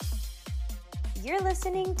You're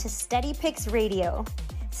listening to Steady Picks Radio.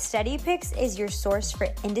 Steady Picks is your source for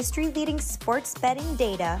industry-leading sports betting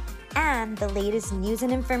data and the latest news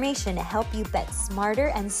and information to help you bet smarter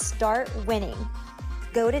and start winning.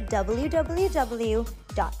 Go to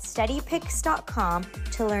www.steadypicks.com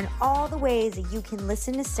to learn all the ways that you can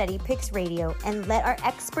listen to Steady Picks Radio and let our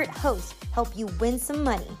expert hosts help you win some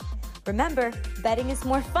money. Remember, betting is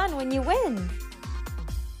more fun when you win.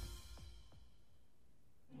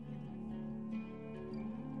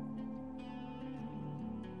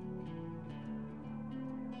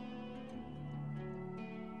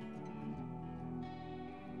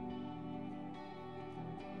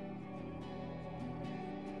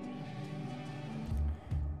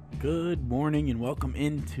 Good morning and welcome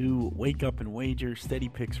into Wake Up and Wager, Steady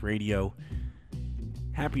Picks Radio.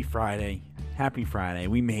 Happy Friday. Happy Friday.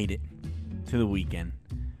 We made it to the weekend.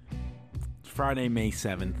 It's Friday, May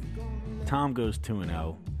 7th. Tom goes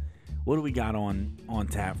 2-0. What do we got on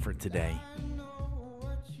tap for today?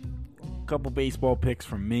 A couple baseball picks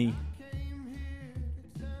from me.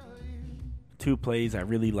 Two plays I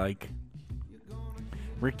really like.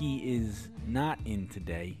 Ricky is not in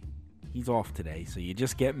today. He's off today, so you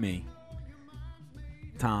just get me.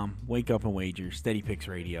 Tom, Wake Up and Wager, Steady Picks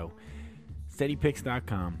Radio.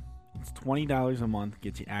 SteadyPicks.com. It's $20 a month,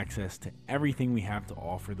 gets you access to everything we have to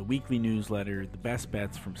offer. The weekly newsletter, the best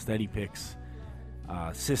bets from Steady Picks,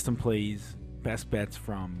 system plays, best bets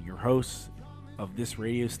from your hosts of this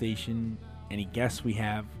radio station, any guests we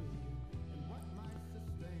have.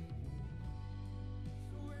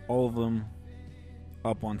 All of them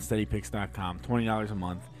up on SteadyPicks.com, $20 a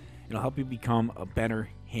month. It'll help you become a better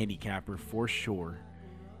handicapper for sure.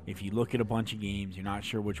 If you look at a bunch of games, you're not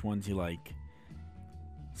sure which ones you like,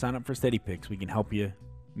 sign up for Steady Picks. We can help you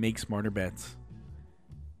make smarter bets.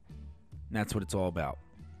 And that's what it's all about.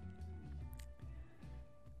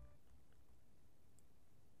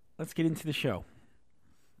 Let's get into the show.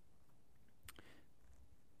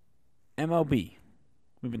 MLB.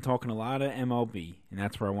 We've been talking a lot of MLB, and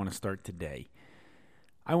that's where I want to start today.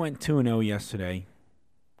 I went 2-0 yesterday.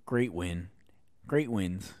 Great win. Great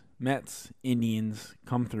wins. Mets, Indians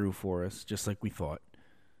come through for us, just like we thought.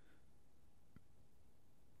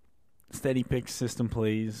 Steady Picks system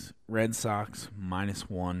plays. Red Sox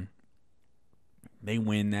 -1. They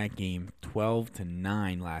win that game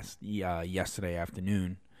 12-9 yesterday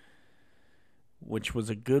afternoon, which was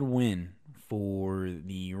a good win for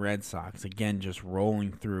the Red Sox. Again, just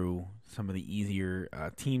rolling through some of the easier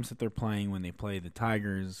teams that they're playing when they play the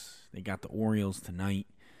Tigers. They got the Orioles tonight.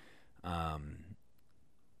 A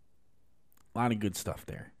lot of good stuff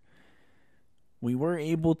there. We were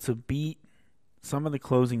able to beat some of the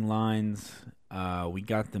closing lines. We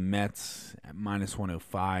got the Mets at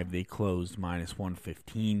 -105. They closed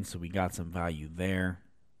 -115, so we got some value there.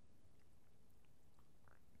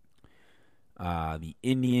 The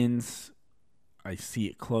Indians, I see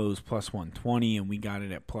it close +120, and we got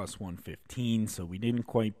it at +115, so we didn't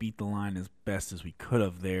quite beat the line as best as we could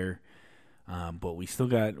have there. But we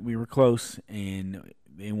were close, and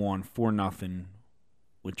they won 4-0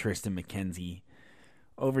 with Tristan McKenzie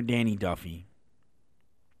over Danny Duffy.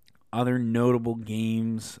 Other notable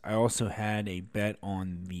games, I also had a bet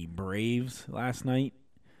on the Braves last night,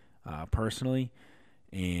 personally,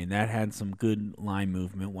 and that had some good line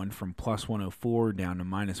movement. Went from +104 down to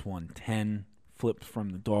 -110, flipped from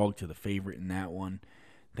the dog to the favorite in that one.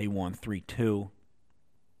 They won 3-2.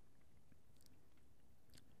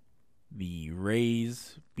 The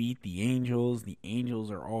Rays beat the Angels. The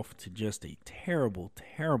Angels are off to just a terrible,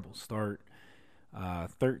 terrible start.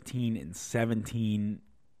 13-17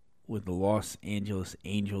 with the Los Angeles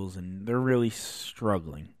Angels, and they're really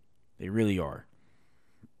struggling. They really are.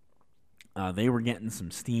 They were getting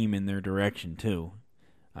some steam in their direction too.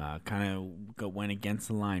 Kind of went against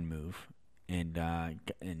the line move and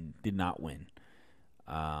did not win.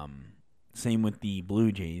 Same with the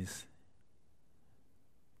Blue Jays.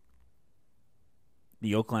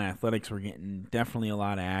 The Oakland Athletics were getting definitely a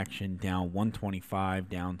lot of action, down 125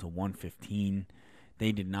 down to 115.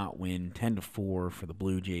 They did not win, 10-4 for the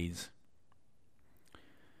Blue Jays.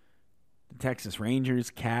 The Texas Rangers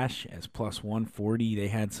cash as +140. They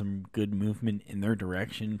had some good movement in their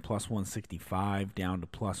direction, +165 down to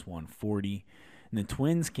 +140. And the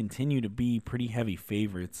Twins continue to be pretty heavy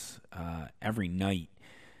favorites every night.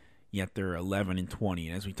 Yet they're 11-20.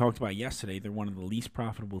 And as we talked about yesterday, they're one of the least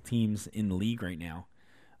profitable teams in the league right now.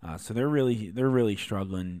 So they're really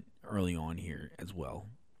struggling early on here as well.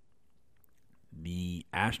 The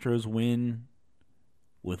Astros win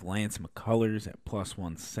with Lance McCullers at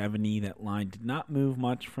 +170. That line did not move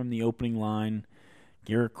much from the opening line.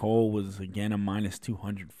 Garrett Cole was, again, a minus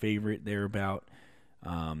 200 favorite thereabout,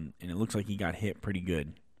 and it looks like he got hit pretty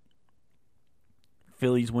good.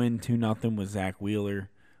 Phillies win 2-0 with Zach Wheeler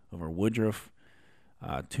over Woodruff.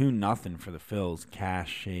 2-0 for the Phils.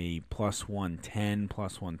 Cash a plus 110,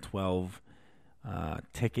 plus 112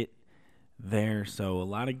 ticket there. So a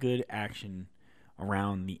lot of good action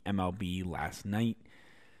around the MLB last night.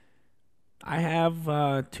 I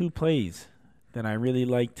have 2 plays that I really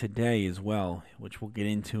like today as well, which we'll get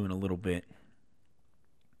into in a little bit.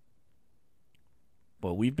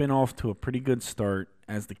 But we've been off to a pretty good start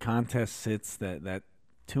as the contest sits. That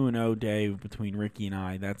 2-0 day between Ricky and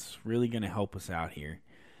I, that's really going to help us out here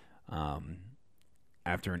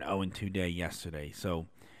after an 0-2 day yesterday. So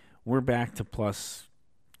we're back to plus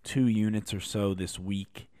 2 units or so this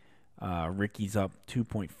week. Ricky's up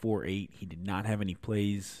 2.48. He did not have any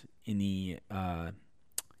plays in the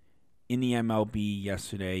MLB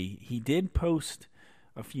yesterday. He did post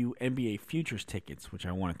a few NBA futures tickets, which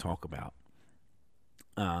I want to talk about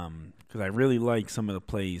because I really like some of the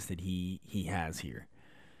plays that he has here.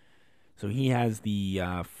 So he has the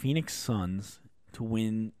Phoenix Suns to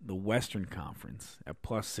win the Western Conference at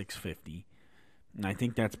plus 650. And I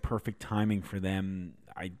think that's perfect timing for them.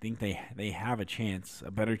 I think they have a chance,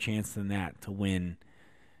 a better chance than that, to win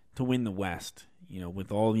the West. You know,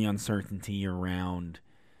 with all the uncertainty around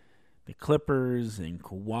the Clippers and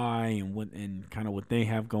Kawhi and kind of what they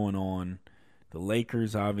have going on. The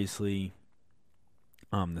Lakers, obviously.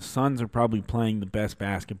 The Suns are probably playing the best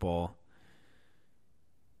basketball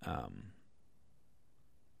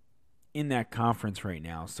in that conference right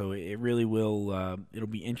now. So it really will it'll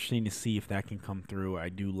be interesting to see if that can come through. I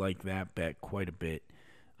do like that bet quite a bit.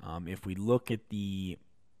 If we look at the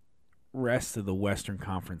rest of the Western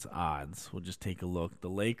Conference odds, we'll just take a look. The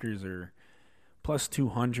Lakers are plus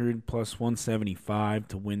 200, plus 175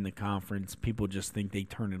 to win the conference. People just think they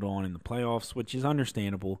turn it on in the playoffs, which is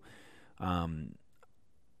understandable.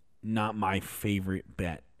 Not my favorite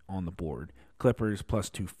bet on the board. Clippers plus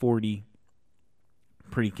 240.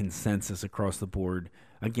 Pretty consensus across the board.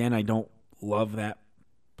 Again, I don't love that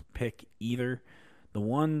pick either. The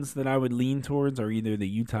ones that I would lean towards are either the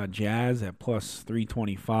Utah Jazz at plus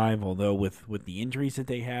 325, although with the injuries that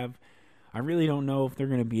they have, I really don't know if they're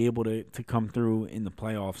going to be able to come through in the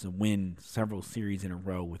playoffs and win several series in a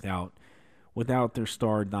row without their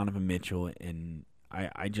star Donovan Mitchell, and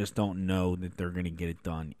I just don't know that they're going to get it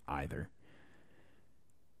done either.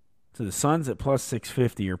 So the Suns at plus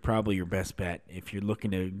 650 are probably your best bet if you're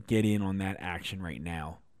looking to get in on that action right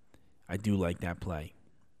now. I do like that play.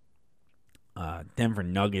 Denver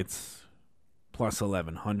Nuggets plus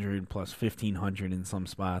 1,100, plus 1,500 in some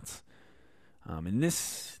spots. And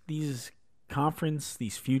these conference,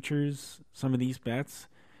 these futures, some of these bets,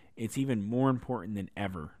 it's even more important than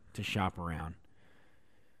ever to shop around.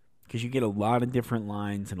 Because you get a lot of different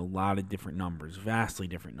lines and a lot of different numbers, vastly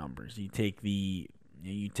different numbers. You take the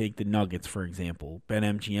Nuggets, for example.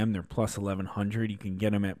 BetMGM, they're plus 1,100. You can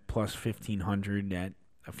get them at plus 1,500 at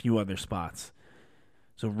a few other spots.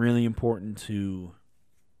 So really important to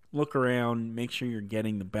look around, make sure you're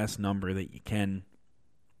getting the best number that you can,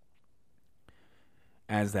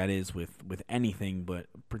 as that is with anything, but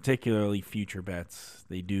particularly future bets.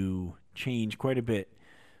 They do change quite a bit.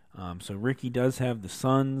 So Ricky does have the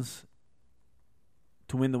Suns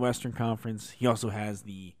to win the Western Conference. He also has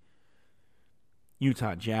the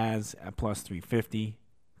Utah Jazz at plus 350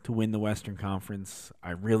 to win the Western Conference.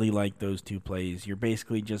 I really like those 2 plays. You're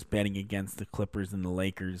basically just betting against the Clippers and the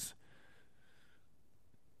Lakers.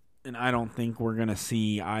 And I don't think we're going to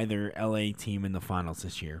see either LA team in the finals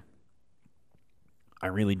this year. I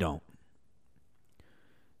really don't.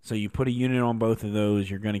 So you put a unit on both of those,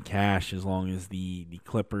 you're going to cash as long as the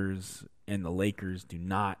Clippers and the Lakers do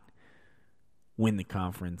not win the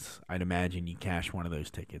conference. I'd imagine you cash one of those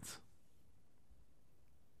tickets.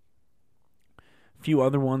 A few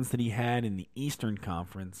other ones that he had in the Eastern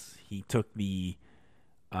Conference, he took the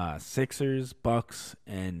Sixers, Bucks,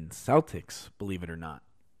 and Celtics, believe it or not.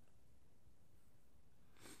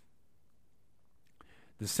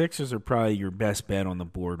 The Sixers are probably your best bet on the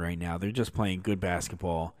board right now. They're just playing good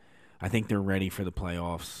basketball. I think they're ready for the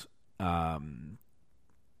playoffs.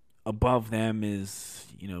 Above them is,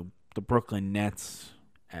 the Brooklyn Nets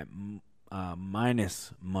at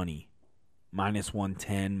minus money. Minus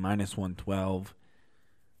 110, minus 112,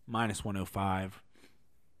 minus 105.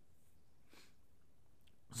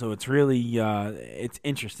 So it's really, it's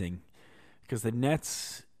interesting because the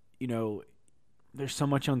Nets, there's so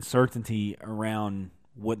much uncertainty around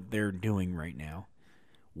what they're doing right now.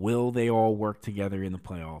 Will they all work together in the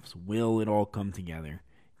playoffs? Will it all come together?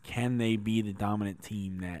 Can they be the dominant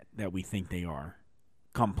team that we think they are?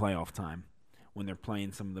 come playoff time when they're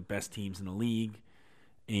playing some of the best teams in the league.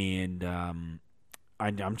 And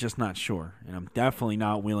I'm just not sure. And I'm definitely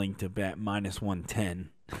not willing to bet minus 110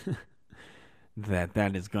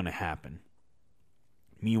 that is going to happen.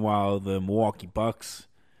 Meanwhile, the Milwaukee Bucks,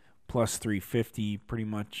 plus 350 pretty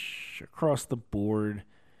much across the board.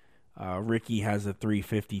 Ricky has a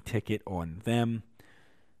 350 ticket on them,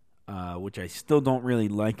 which I still don't really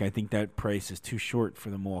like. I think that price is too short for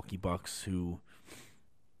the Milwaukee Bucks, who,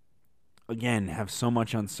 again, have so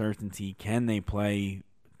much uncertainty. Can they play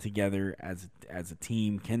together as a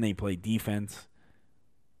team? Can they play defense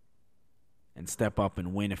and step up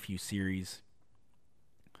and win a few series?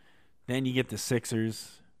 Then you get the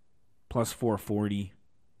Sixers, plus 440,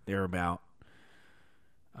 thereabout.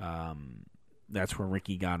 That's where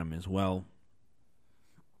Ricky got him as well.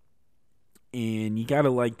 And you got to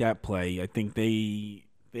like that play. I think they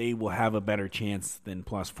will have a better chance than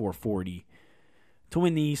plus 440 to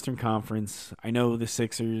win the Eastern Conference. I know the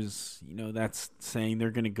Sixers, that's saying they're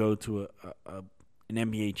going to go to an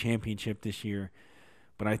NBA championship this year.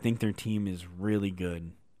 But I think their team is really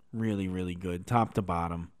good, really, really good, top to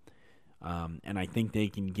bottom. And I think they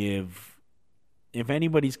can give, if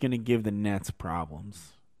anybody's going to give the Nets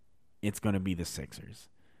problems, it's going to be the Sixers.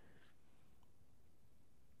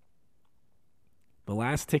 The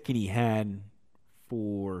last ticket he had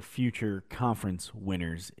for future conference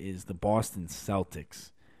winners is the Boston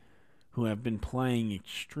Celtics, who have been playing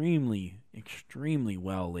extremely, extremely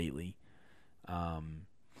well lately.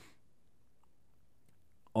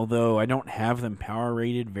 Although I don't have them power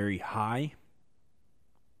rated very high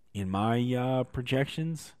in my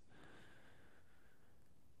projections,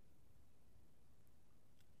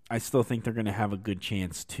 I still think they're going to have a good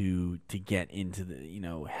chance to get into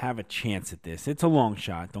the, have a chance at this. It's a long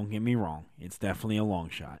shot. Don't get me wrong. It's definitely a long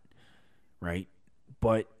shot, right?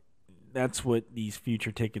 But that's what these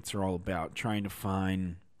future tickets are all about, trying to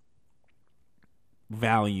find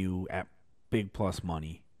value at big plus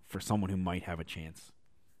money for someone who might have a chance.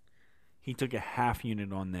 He took a half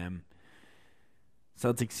unit on them.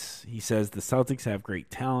 Celtics, he says the Celtics have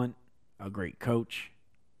great talent, a great coach.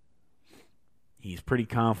 He's pretty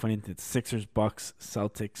confident that Sixers, Bucks,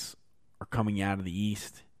 Celtics are coming out of the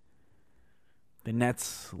East. The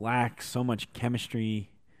Nets lack so much chemistry,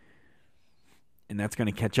 and that's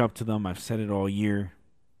going to catch up to them. I've said it all year.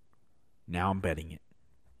 Now I'm betting it.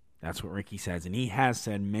 That's what Ricky says. And he has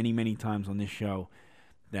said many, many times on this show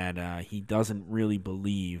that he doesn't really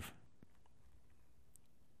believe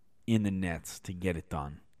in the Nets to get it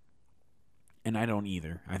done. And I don't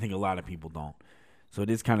either. I think a lot of people don't. So it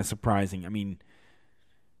is kind of surprising. I mean,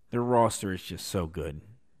 their roster is just so good,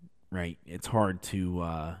 right? It's hard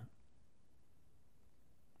to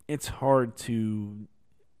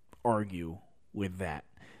argue with that.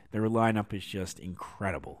 Their lineup is just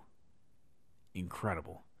incredible.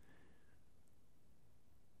 Incredible.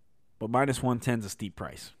 But minus 110 is a steep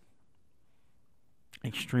price.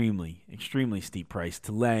 Extremely, extremely steep price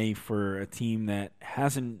to lay for a team that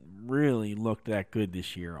hasn't really looked that good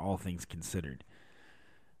this year, all things considered.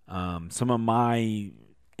 Some of my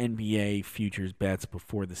NBA futures bets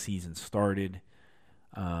before the season started,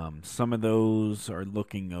 some of those are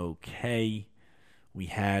looking okay. We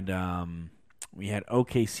had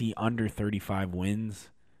OKC under 35 wins.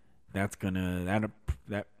 That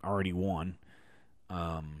already won.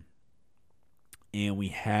 And we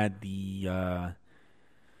had the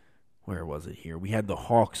where was it here? We had the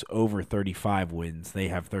Hawks over 35 wins. They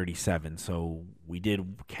have 37. So we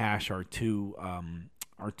did cash our two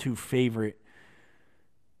favorite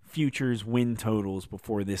futures win totals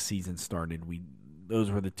before this season started. Those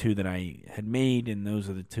were the two that I had made, and those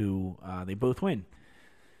are the two they both win.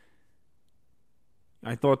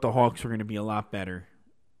 I thought the Hawks were going to be a lot better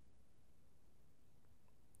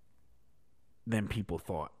than people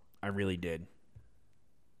thought. I really did.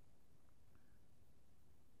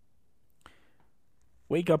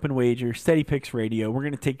 Wake Up and Wager, Steady Picks Radio. We're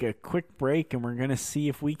going to take a quick break, and we're going to see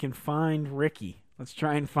if we can find Ricky. Let's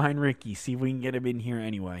try and find Ricky, see if we can get him in here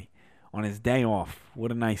anyway on his day off.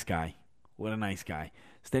 What a nice guy. What a nice guy.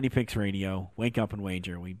 Steady Picks Radio, Wake Up and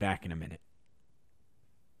Wager. We'll be back in a minute.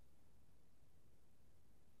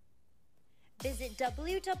 Visit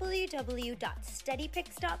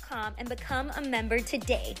www.steadypicks.com and become a member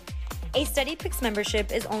today. A SteadyPicks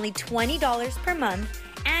membership is only $20 per month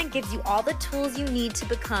and gives you all the tools you need to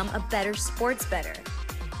become a better sports bettor.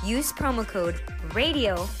 Use promo code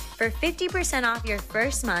RADIO for 50% off your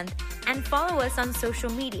first month and follow us on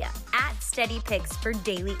social media at SteadyPicks for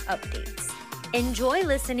daily updates. Enjoy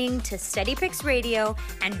listening to SteadyPicks Radio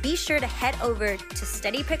and be sure to head over to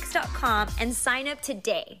steadypicks.com and sign up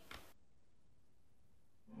today.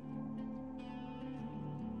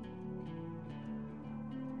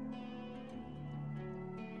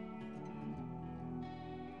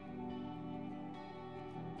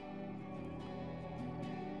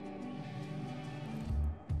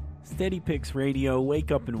 Steady Picks Radio, Wake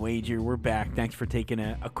Up and Wager. We're back. Thanks for taking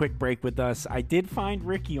a quick break with us. I did find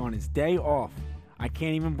Ricky on his day off. I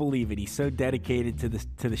can't even believe it. He's so dedicated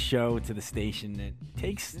to the show, to the station, that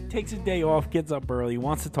takes his day off, gets up early,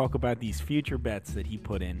 wants to talk about these future bets that he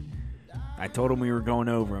put in. I told him we were going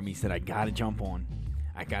over him. He said, I got to jump on.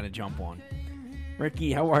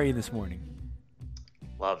 Ricky, how are you this morning?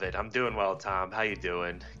 Love it. I'm doing well, Tom. How you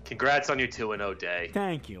doing? Congrats on your 2-0 day.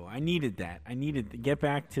 Thank you. I needed that. I needed to get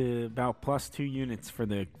back to about +2 units for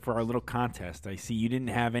our little contest. I see you didn't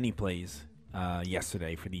have any plays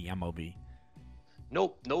yesterday for the MLB.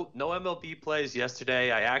 Nope, no MLB plays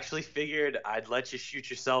yesterday. I actually figured I'd let you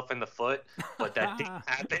shoot yourself in the foot, but that didn't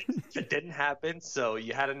happen. It didn't happen. So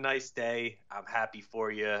you had a nice day. I'm happy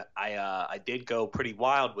for you. I did go pretty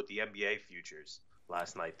wild with the NBA futures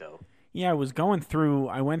last night, though. Yeah, I went through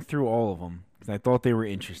all of them because I thought they were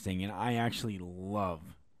interesting, and I actually love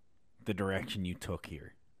the direction you took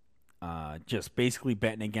here. Just basically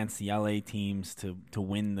betting against the LA teams to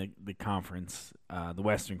win the conference, the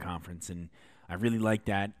Western Conference, and I really like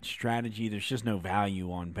that strategy. There's just no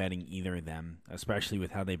value on betting either of them, especially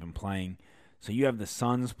with how they've been playing. So you have the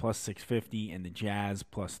Suns +650 and the Jazz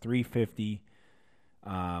 +350.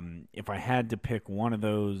 If I had to pick one of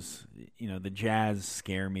those, the Jazz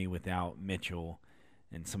scare me without Mitchell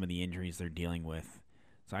and some of the injuries they're dealing with.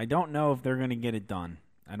 So I don't know if they're going to get it done.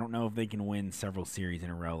 I don't know if they can win several series in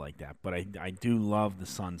a row like that. But I do love the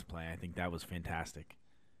Suns play. I think that was fantastic.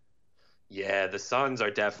 Yeah, the Suns are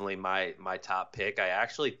definitely my top pick. I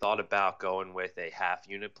actually thought about going with a half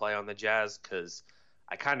unit play on the Jazz because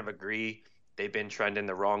I kind of agree they've been trending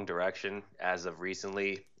the wrong direction as of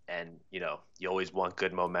recently. And, you always want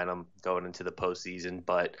good momentum going into the postseason.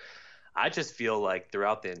 But I just feel like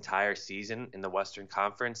throughout the entire season in the Western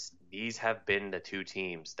Conference, these have been the two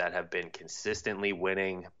teams that have been consistently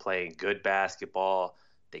winning, playing good basketball.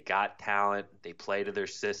 They got talent. They play to their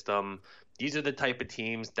system. These are the type of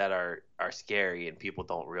teams that are scary and people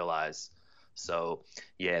don't realize. So,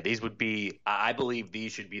 yeah, I believe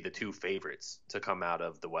these should be the two favorites to come out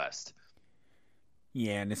of the West.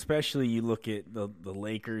 Yeah, and especially you look at the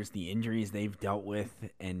Lakers, the injuries they've dealt with,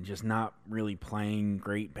 and just not really playing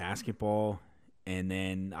great basketball. And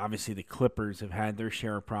then, obviously, the Clippers have had their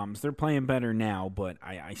share of problems. They're playing better now, but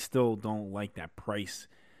I still don't like that price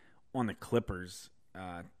on the Clippers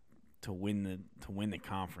to win the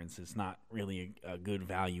conference. It's not really a good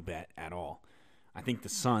value bet at all. I think the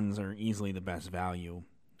Suns are easily the best value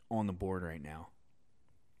on the board right now.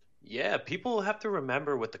 Yeah, people have to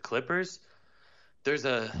remember with the Clippers – there's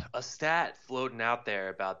a stat floating out there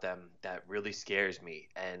about them that really scares me,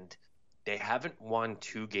 and they haven't won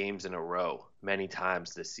 2 games in a row many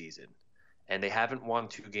times this season. And they haven't won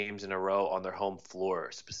 2 games in a row on their home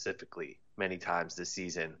floor specifically many times this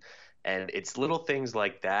season. And it's little things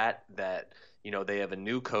like that they have a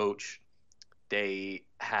new coach. They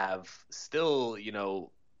have still,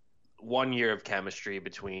 1 year of chemistry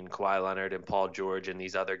between Kawhi Leonard and Paul George and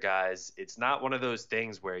these other guys. It's not one of those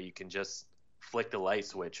things where you can just flick the light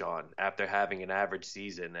switch on after having an average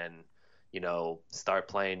season and, start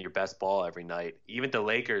playing your best ball every night. Even the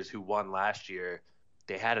Lakers, who won last year,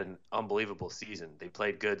 they had an unbelievable season. They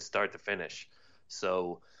played good start to finish.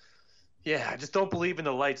 So, yeah, I just don't believe in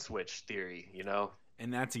the light switch theory,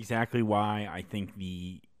 And that's exactly why I think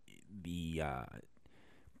the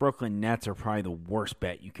Brooklyn Nets are probably the worst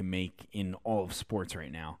bet you can make in all of sports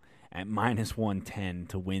right now. At -110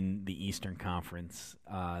 to win the Eastern Conference,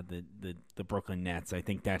 the Brooklyn Nets. I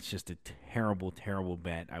think that's just a terrible, terrible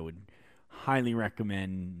bet. I would highly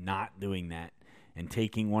recommend not doing that and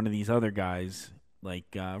taking one of these other guys like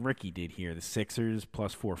Ricky did here, the Sixers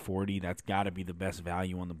 +440. That's got to be the best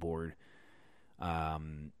value on the board.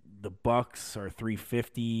 The Bucks are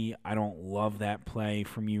 350. I don't love that play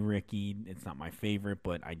from you, Ricky. It's not my favorite,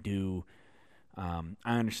 but I do.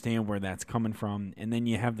 I understand where that's coming from. And then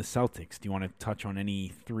you have the Celtics. Do you want to touch on any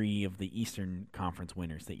 3 of the Eastern Conference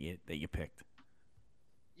winners that you picked?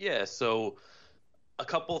 Yeah, so a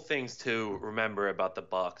couple things to remember about the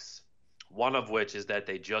Bucks. One of which is that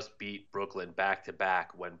they just beat Brooklyn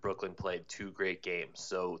back-to-back when Brooklyn played 2 great games.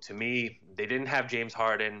 So to me, they didn't have James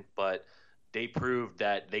Harden, but they proved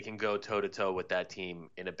that they can go toe-to-toe with that team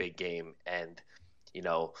in a big game. And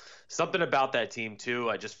something about that team too.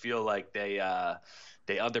 I just feel like they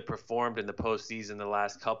underperformed in the postseason the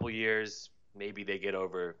last couple years. Maybe they get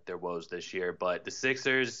over their woes this year, but the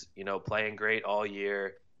Sixers, playing great all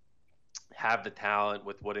year, have the talent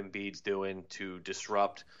with what Embiid's doing to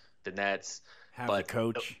disrupt the Nets. Have the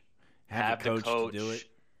coach to do it.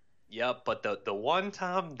 Yep, but the one,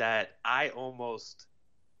 Tom, that I almost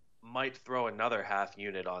might throw another half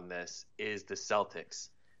unit on this is the Celtics.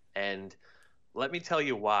 And let me tell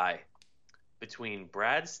you why. Between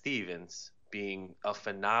Brad Stevens being a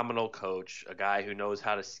phenomenal coach, a guy who knows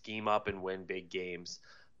how to scheme up and win big games,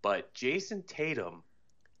 but Jason Tatum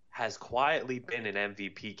has quietly been an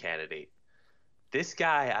MVP candidate. This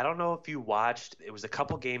guy, I don't know if you watched. It was a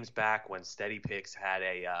couple games back when Steady Picks had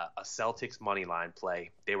a Celtics money line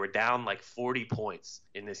play. They were down like 40 points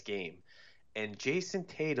in this game, and Jason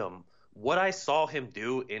Tatum, what I saw him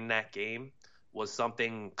do in that game was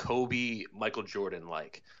something Kobe, Michael Jordan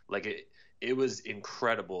like. It was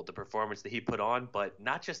incredible the performance that he put on. But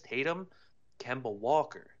not just Tatum, Kemba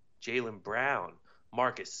Walker, Jaylen Brown,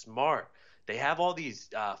 Marcus Smart. They have all these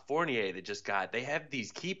Fournier that just got. They have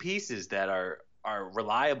these key pieces that are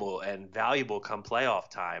reliable and valuable come playoff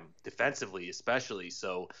time, defensively especially.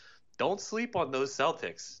 So don't sleep on those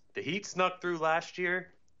Celtics. The Heat snuck through last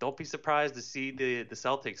year. Don't be surprised to see the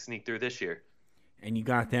Celtics sneak through this year. And you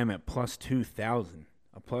got them at plus 2,000,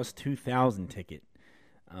 a plus 2,000 ticket.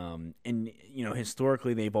 And, you know,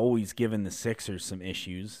 historically they've always given the Sixers some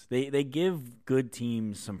issues. They give good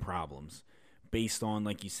teams some problems based on,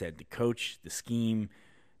 like you said, the coach, the scheme,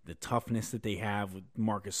 the toughness that they have.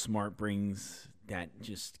 Marcus Smart brings that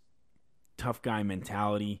just tough guy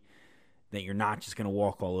mentality that you're not just going to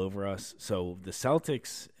walk all over us. So the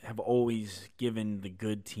Celtics have always given the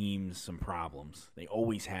good teams some problems. They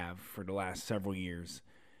always have for the last several years.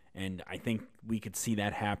 And I think we could see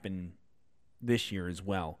that happen this year as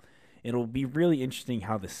well. It'll be really interesting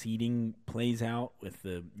how the seeding plays out with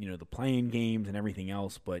the play-in games and everything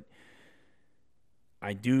else, but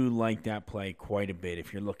I do like that play quite a bit.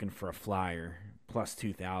 If you're looking for a flyer, plus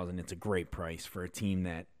 2,000, it's a great price for a team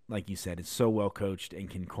that, like you said, is so well coached and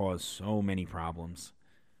can cause so many problems.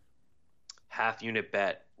 Half unit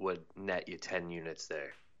bet would net you 10 units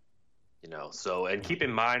there. So, and keep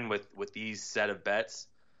in mind with these set of bets,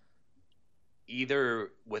 you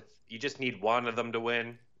just need one of them to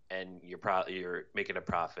win and you're making a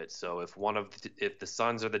profit. So if the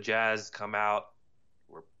Suns or the Jazz come out,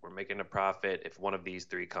 we're making a profit. If one of these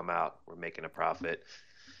three come out, we're making a profit.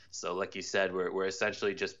 So like you said, we're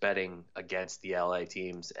essentially just betting against the LA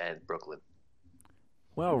teams and Brooklyn.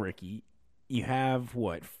 Well, Ricky, you have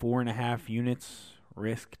 4.5 units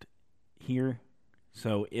risked here.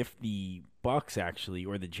 So if the Bucks actually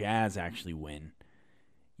or the Jazz actually win,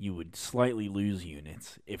 you would slightly lose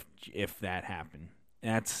units if that happened.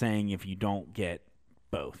 That's saying if you don't get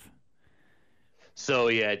both. So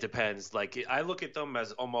yeah, it depends. Like I look at them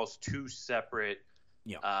as almost two separate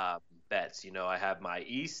bets. I have my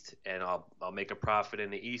East, and I'll make a profit in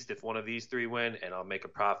the East if one of these three win, and I'll make a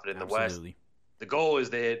profit in the West. The goal is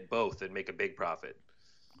to hit both and make a big profit.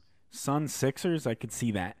 Suns Sixers, I could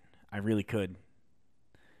see that. I really could.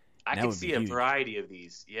 I can see a variety of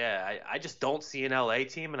these. Yeah, I just don't see an LA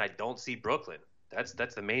team, and I don't see Brooklyn. That's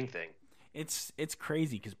the main thing. It's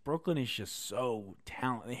crazy because Brooklyn is just so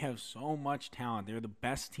talented. They have so much talent. They're the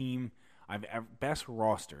best team best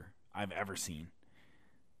roster I've ever seen.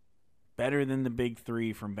 Better than the big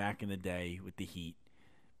three from back in the day with the Heat.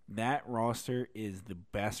 That roster is the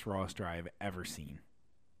best roster I've ever seen.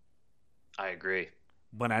 I agree.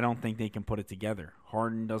 But I don't think they can put it together.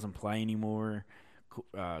 Harden doesn't play anymore.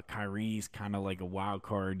 Kyrie's kind of like a wild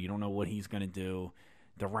card. You don't know what he's going to do.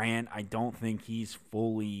 Durant, I don't think he's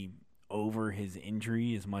fully over his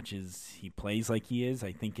injury as much as he plays like he is.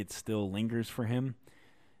 I think it still lingers for him.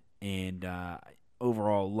 And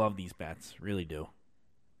overall, love these bets. Really do.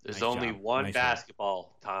 There's only one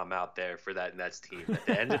basketball, Tom, out there for that Nets team. At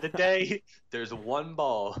the end of the day, there's one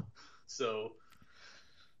ball. So,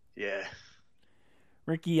 yeah.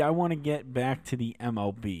 Ricky, I want to get back to the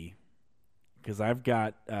MLB because I've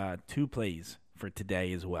got 2 plays for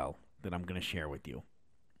today as well that I'm going to share with you.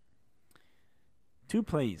 2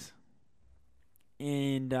 plays.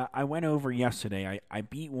 And I went over yesterday. I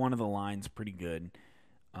beat one of the lines pretty good.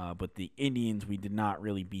 But the Indians, we did not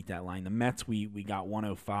really beat that line. The Mets, we got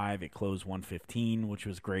 105. It closed 115, which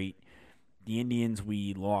was great. The Indians,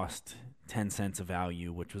 we lost 10 cents of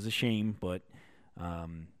value, which was a shame, but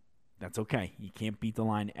that's okay. You can't beat the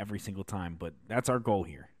line every single time, but that's our goal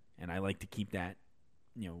here. And I like to keep that,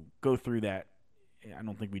 go through that. I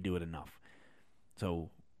don't think we do it enough.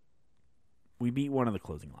 So we beat one of the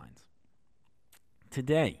closing lines.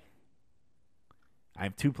 Today, I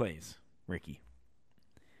have 2 plays, Ricky.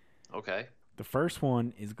 Okay. The first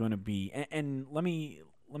one is going to be, and let me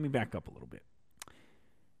back up a little bit.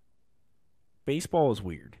 Baseball is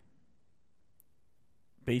weird.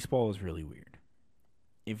 Baseball is really weird.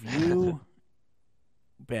 If you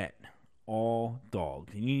bet all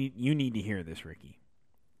dogs, and you need to hear this, Ricky.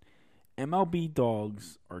 MLB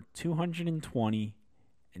dogs are 220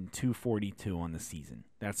 and 242 on the season.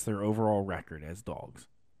 That's their overall record as dogs.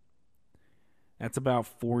 That's about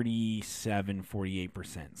 47,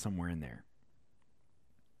 48%, somewhere in there.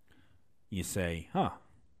 You say,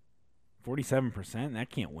 47%? That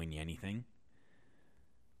can't win you anything.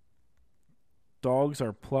 Dogs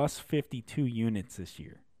are plus 52 units this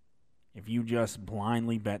year. If you just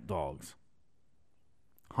blindly bet dogs.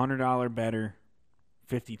 $100 better,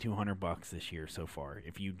 $5,200 this year so far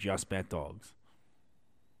if you just bet dogs.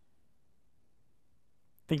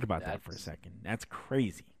 Think about that for a second. That's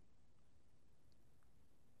crazy.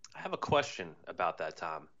 I have a question about that,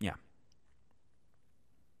 Tom. Yeah.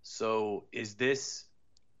 So is this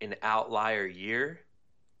an outlier year,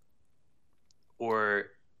 or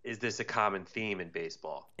is this a common theme in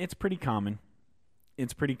baseball? It's pretty common.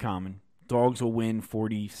 Dogs will win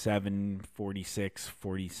 47, 46,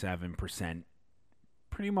 47%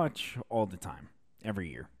 pretty much all the time, every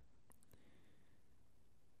year.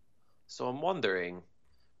 So I'm wondering,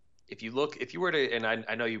 if you were to, and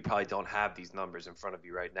I know you probably don't have these numbers in front of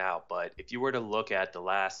you right now, but if you were to look at the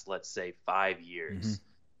last, let's say, 5 years,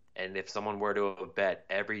 and if someone were to bet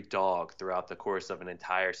every dog throughout the course of an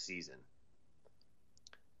entire season,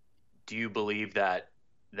 do you believe that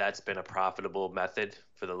that's been a profitable method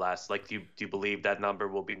for the last, like, do you believe that number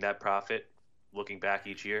will be net profit looking back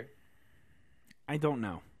each year? I don't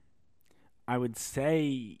know. I would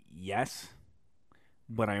say yes,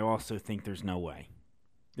 but I also think there's no way.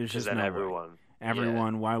 There's just no way.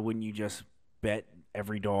 Everyone, why wouldn't you just bet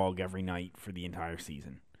every dog every night for the entire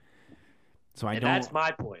season? So that's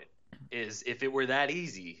my point, is if it were that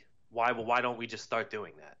easy, why don't we just start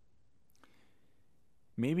doing that?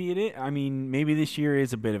 Maybe it is. I mean, maybe this year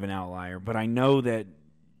is a bit of an outlier, but I know that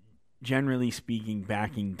generally speaking,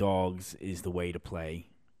 backing dogs is the way to play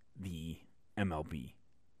the MLB.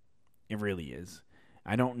 It really is.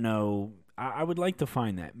 I don't know. I would like to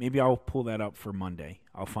find that. Maybe I'll pull that up for Monday.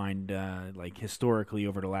 I'll find, like, historically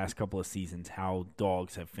over the last couple of seasons how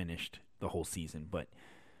dogs have finished the whole season. But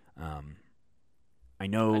I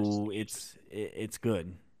know it's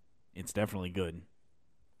good. It's definitely good.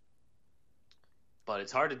 But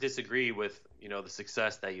it's hard to disagree with, the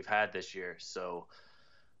success that you've had this year. So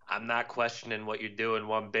I'm not questioning what you're doing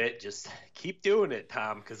one bit. Just keep doing it,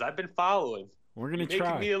 Tom, because I've been following. We're going to try.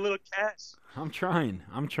 Making me a little cash. I'm trying,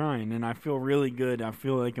 and I feel really good. I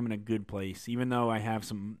feel like I'm in a good place. Even though I have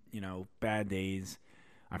some, bad days,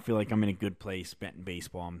 I feel like I'm in a good place betting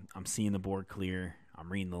baseball. I'm seeing the board clear. I'm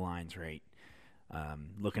reading the lines right.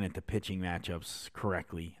 Looking at the pitching matchups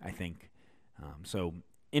correctly, I think. So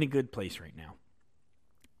in a good place right now.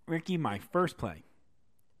 Ricky, my first play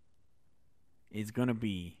is going to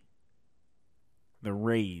be the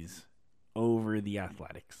Rays over the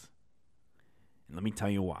Athletics. And let me tell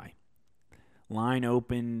you why. Line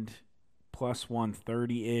opened plus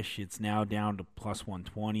 130-ish. It's now down to plus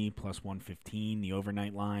 120, plus 115, the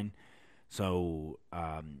overnight line. So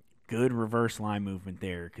good reverse line movement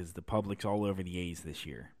there because the public's all over the A's this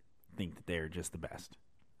year. Think that they're just the best.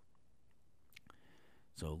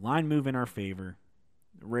 So line move in our favor.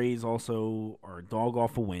 The Rays also are a dog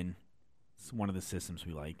off a win. It's one of the systems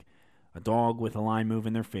we like. A dog with a line move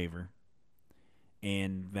in their favor.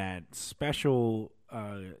 And that special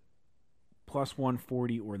plus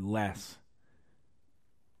 140 or less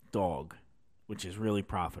dog, which is really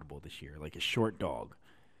profitable this year, like a short dog.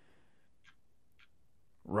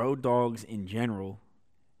 Road dogs in general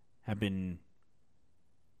have been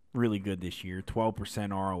really good this year.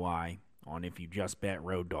 12% ROI on if you just bet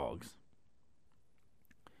road dogs.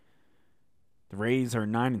 The Rays are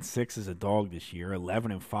 9-6 as a dog this year,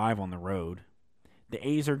 11-5 on the road. The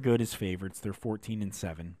A's are good as favorites. They're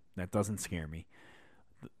 14-7. That doesn't scare me.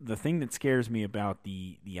 The thing that scares me about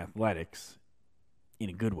the Athletics, in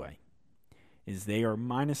a good way, is they are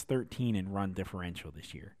minus 13 in run differential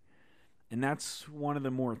this year. And that's one of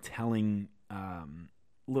the more telling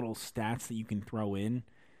little stats that you can throw in,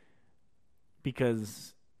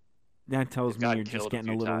 because that tells me you're just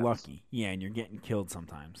getting a little lucky. Yeah, and you're getting killed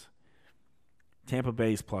sometimes. Tampa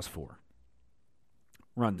Bay is plus 4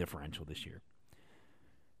 run differential this year.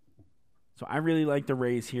 So I really like the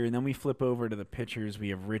Rays here. And then we flip over to the pitchers. We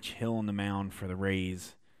have Rich Hill on the mound for the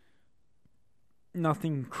Rays.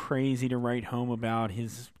 Nothing crazy to write home about.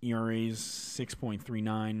 His ERA is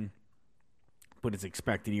 6.39, but his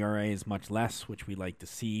expected ERA is much less, which we like to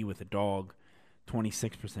see with a dog.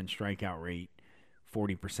 26% strikeout rate,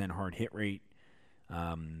 40% hard hit rate.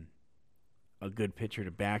 A good pitcher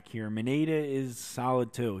to back here. Mineta is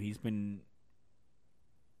solid too. He's been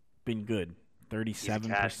good.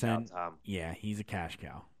 37%. Yeah, he's a cash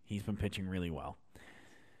cow. He's been pitching really well.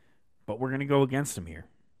 But we're going to go against him here.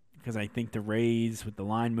 because I think the Rays with the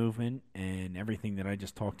line movement and everything that I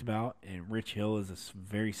just talked about, and Rich Hill is a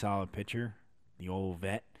very solid pitcher, the old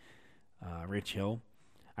vet, Rich Hill.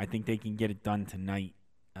 I think they can get it done tonight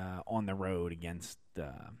on the road against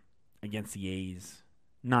the A's.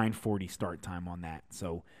 9:40 start time on that.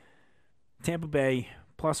 So Tampa Bay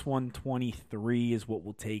plus 123 is what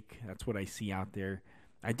we'll take. That's what I see out there.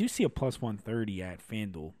 I do see a plus 130 at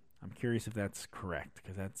FanDuel. I'm curious if that's correct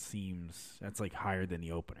because that's like higher than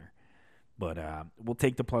the opener. But we'll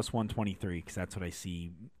take the plus 123 because that's what I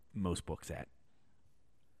see most books at.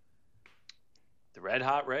 The Red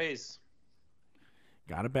Hot Rays.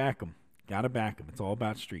 Gotta back them. It's all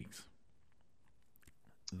about streaks.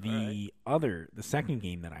 The second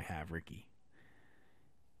game that I have, Ricky,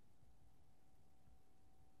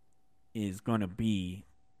 is going to be,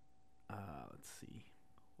 let's see,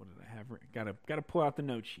 what did I have? Got to pull out the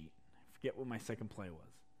note sheet. I forget what my second play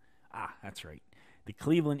was. That's right. The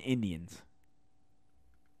Cleveland Indians.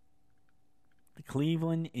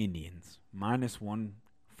 Minus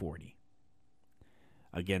 140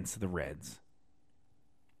 against the Reds.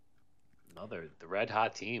 The red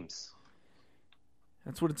hot teams.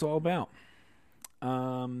 That's what it's all about.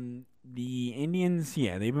 The Indians,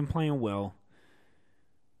 they've been playing well.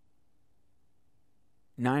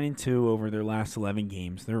 9-2 over their last 11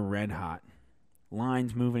 games. They're red hot.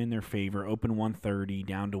 Lines moving in their favor. Open 130,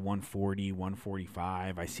 down to 140,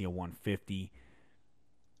 145. I see a 150.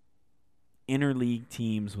 Interleague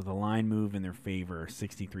teams with a line move in their favor are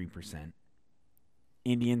 63%.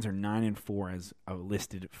 Indians are 9-4 as a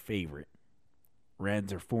listed favorite.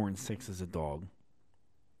 Reds are 4-6 as a dog.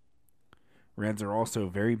 Reds are also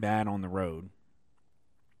very bad on the road.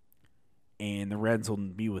 And the Reds will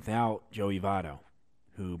be without Joey Votto,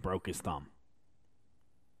 who broke his thumb.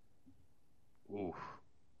 Ooh.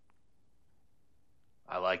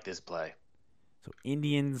 I like this play. So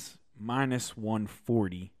Indians minus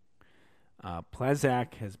 140.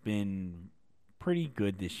 Plesac has been pretty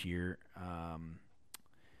good this year.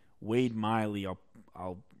 Wade Miley,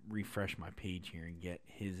 I'll refresh my page here and get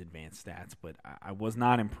his advanced stats, but I was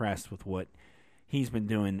not impressed with what he's been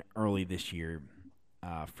doing early this year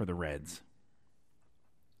for the Reds.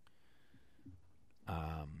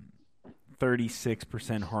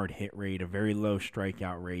 36% hard hit rate, a very low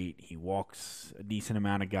strikeout rate. He walks a decent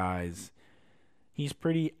amount of guys. He's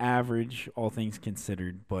pretty average, all things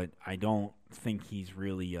considered, but I don't think he's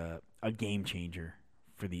really a game changer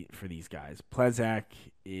for these guys. Plesac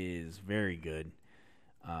is very good.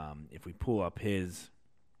 If we pull up he's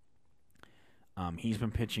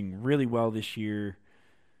been pitching really well this year.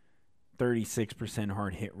 36%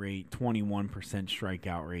 hard hit rate, 21%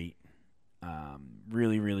 strikeout rate.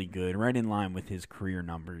 Really, really good. Right in line with his career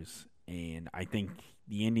numbers. And I think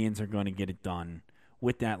the Indians are going to get it done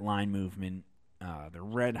with that line movement. They're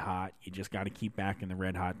red hot. You just got to keep backing the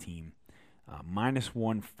red hot team. Minus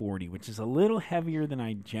 140, which is a little heavier than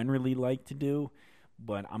I generally like to do,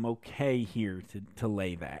 but I'm okay here to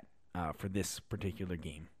lay that for this particular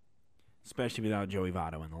game, especially without Joey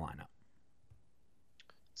Votto in the lineup.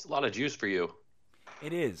 It's a lot of juice for you.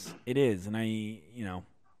 It is, and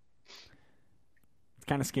it's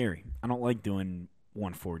kind of scary. I don't like doing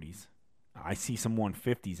 140s. I see some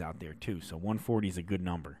 150s out there too, so 140 is a good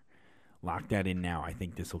number. Lock that in now. I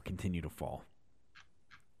think this will continue to fall.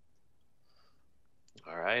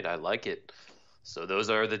 All right, I like it. So those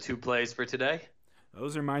are the two plays for today?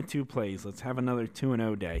 Those are my two plays. Let's have another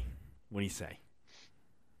 2-0 day. What do you say?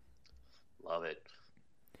 Love it.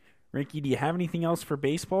 Ricky, do you have anything else for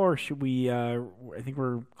baseball, or should we I think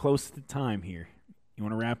we're close to time here. You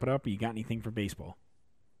want to wrap it up, or you got anything for baseball?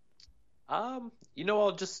 I'll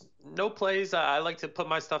just no plays. I like to put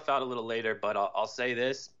my stuff out a little later, but I'll say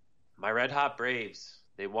this. My Red Hot Braves,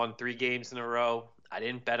 they won 3 games in a row. I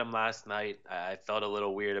didn't bet them last night. I felt a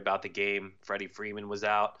little weird about the game. Freddie Freeman was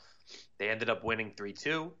out. They ended up winning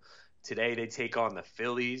 3-2. Today they take on the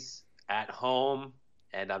Phillies at home,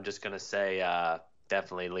 and I'm just going to say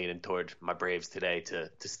definitely leaning toward my Braves today to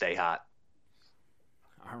stay hot.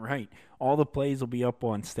 All right. All the plays will be up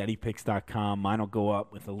on steadypicks.com. Mine will go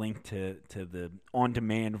up with a link to the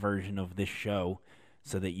on-demand version of this show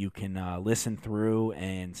so that you can listen through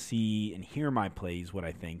and see and hear my plays, what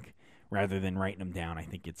I think, rather than writing them down. I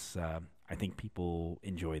think people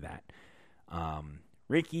enjoy that.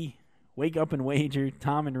 Ricky, Wake Up and Wager,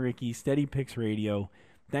 Tom and Ricky, Steady Picks Radio.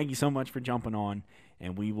 Thank you so much for jumping on,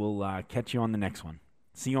 and we will catch you on the next one.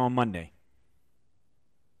 See you on Monday.